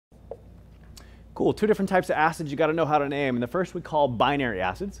Cool, two different types of acids you got to know how to name. And the first we call binary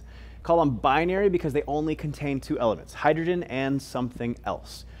acids. Call them binary because they only contain two elements, hydrogen and something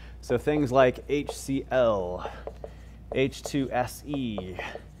else. So things like HCl, H2SE,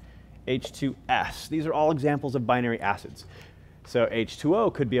 H2S. These are all examples of binary acids. So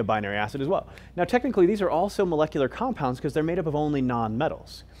H2O could be a binary acid as well. Now technically these are also molecular compounds because they're made up of only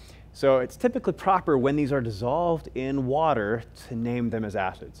nonmetals. So it's typically proper when these are dissolved in water to name them as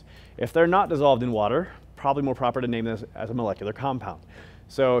acids. If they're not dissolved in water, probably more proper to name them as a molecular compound.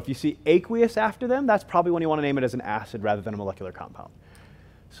 So if you see aqueous after them, that's probably when you want to name it as an acid rather than a molecular compound.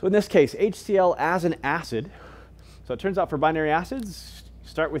 So in this case, HCl as an acid. So it turns out for binary acids,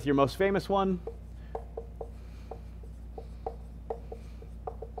 start with your most famous one.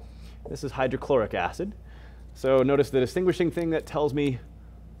 This is hydrochloric acid. So notice the distinguishing thing that tells me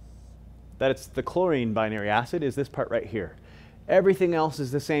that it's the chlorine binary acid is this part right here. Everything else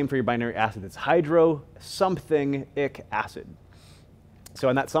is the same for your binary acid. It's hydro something ic acid. So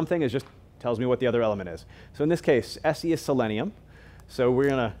and that something is just tells me what the other element is. So in this case, Se is selenium. So we're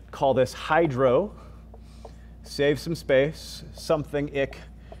going to call this hydro, save some space, something ic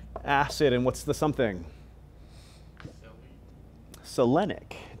acid. And what's the something?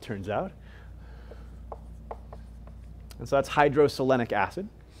 Selenic, it turns out. And so that's hydroselenic acid.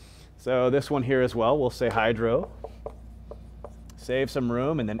 So this one here as well, we'll say hydro, save some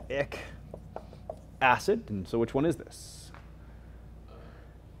room, and then ic acid. And so which one is this?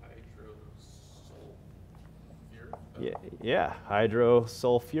 Yeah,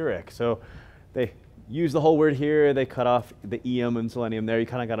 hydrosulfuric. So they use the whole word here. They cut off the eum and selenium there. You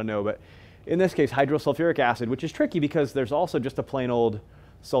kind of got to know. But in this case, hydrosulfuric acid, which is tricky because there's also just a plain old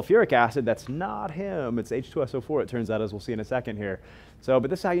sulfuric acid that's not him. It's H2SO4, it turns out, as we'll see in a second here. So,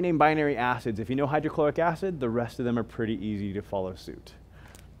 but this is how you name binary acids. If you know hydrochloric acid, the rest of them are pretty easy to follow suit.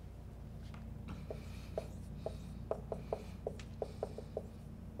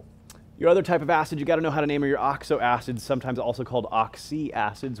 Your other type of acid you got to know how to name are your oxoacids, sometimes also called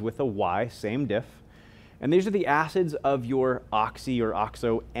OxyAcids with a Y, same diff. And these are the acids of your oxy or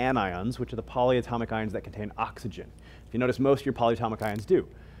oxo anions, which are the polyatomic ions that contain oxygen. If you notice, most of your polyatomic ions do.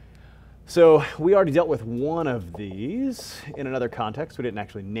 So we already dealt with one of these in another context. We didn't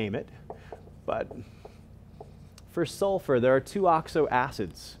actually name it. But for sulfur, there are two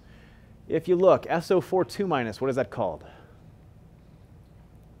oxoacids. If you look, SO4 2-, what is that called?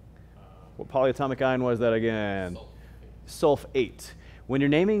 What polyatomic ion was that again? Sulfate. When you're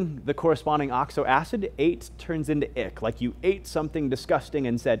naming the corresponding oxoacid, 8 turns into ic, like you ate something disgusting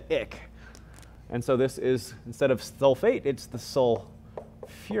and said ic. And so this is, instead of sulfate, it's the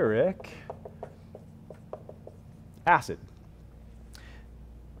sulfuric acid.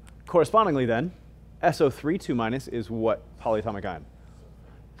 Correspondingly then, SO3 2- is what polyatomic ion?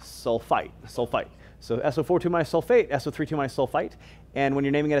 Sulfite. So SO4 2- sulfate, SO3 2- sulfite. And when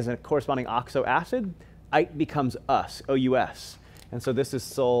you're naming it as a corresponding oxoacid, ite becomes us, OUS. And so this is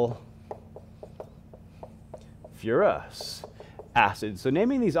sulfurous acid. So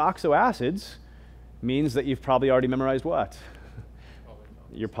naming these oxoacids means that you've probably already memorized what?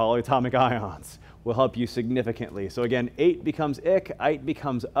 Your polyatomic ions will help you significantly. So again, 8 becomes ic, ite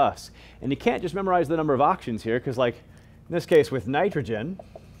becomes us. And you can't just memorize the number of oxygens here, because like in this case with nitrogen,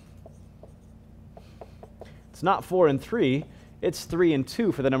 it's not 4 and 3, it's 3 and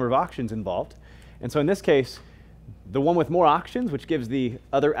 2 for the number of oxygens involved. And so in this case, the one with more oxygens, which gives the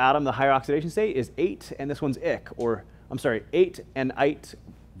other atom the higher oxidation state, is 8, and this one's ic, or I'm sorry, 8 and ite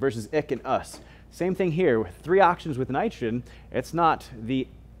versus ic and us. Same thing here, with 3 oxygens with nitrogen, it's not the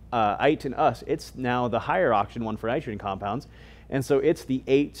ite and us, it's now the higher oxygen one for nitrogen compounds, and so it's the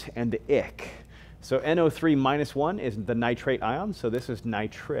 8 and the ic. So NO3 - 1 is the nitrate ion, so this is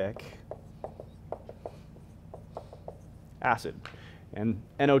nitric acid. And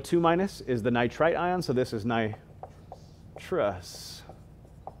NO2- is the nitrite ion, so this is nitrous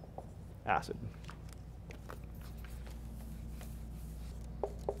acid.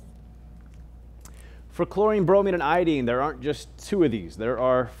 For chlorine, bromine, and iodine, there aren't just 2 of these. There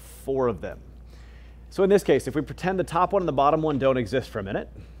are 4 of them. So in this case, if we pretend the top one and the bottom one don't exist for a minute,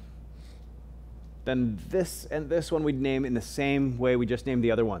 then this and this one we'd name in the same way we just named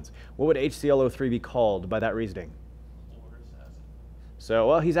the other ones. What would HClO3 be called by that reasoning? So,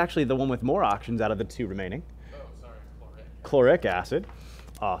 well, he's actually the one with more oxygens out of the 2 remaining. Oh, sorry, chloric acid.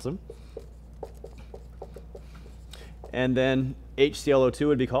 Awesome. And then HClO2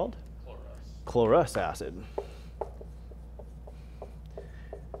 would be called? Chlorous acid.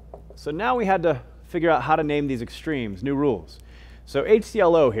 So now we had to figure out how to name these extremes, new rules. So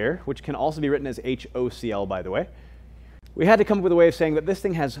HClO here, which can also be written as HOCl, by the way, we had to come up with a way of saying that this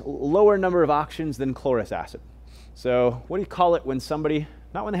thing has lower number of oxygens than chlorous acid. So what do you call it when somebody,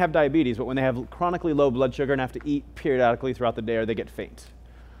 not when they have diabetes, but when they have chronically low blood sugar and have to eat periodically throughout the day or they get faint?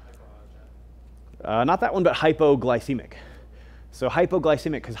 Not that one, but hypoglycemic. So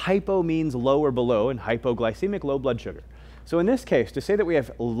hypoglycemic, because hypo means low or below, and hypoglycemic, low blood sugar. So in this case, to say that we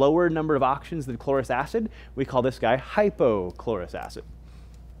have lower number of oxygens than chlorous acid, we call this guy hypochlorous acid.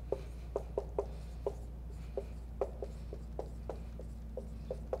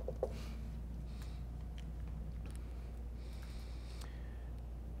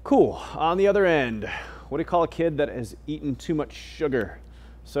 Cool. On the other end, what do you call a kid that has eaten too much sugar?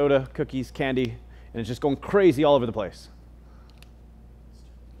 Soda, cookies, candy, and it's just going crazy all over the place.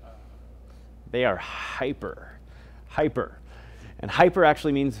 They are hyper. And hyper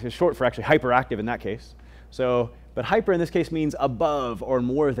actually means, is short for actually hyperactive in that case. So, but hyper in this case means above or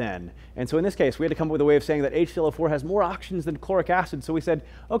more than. And so in this case, we had to come up with a way of saying that HClO4 has more oxygens than chloric acid. So we said,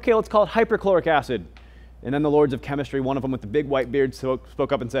 okay, let's call it hyperchloric acid. And then the lords of chemistry, one of them with the big white beard,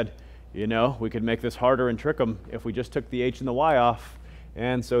 spoke up and said, you know, we could make this harder and trick them if we just took the H and the Y off.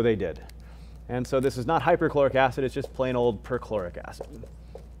 And so they did. And so this is not hyperchloric acid, it's just plain old perchloric acid.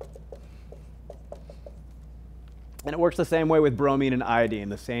 And it works the same way with bromine and iodine,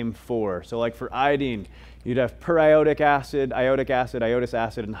 the same four. So like for iodine, you'd have periodic acid, iodous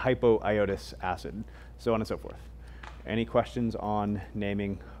acid, and hypoiodous acid, so on and so forth. Any questions on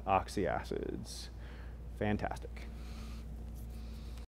naming oxyacids? Fantastic.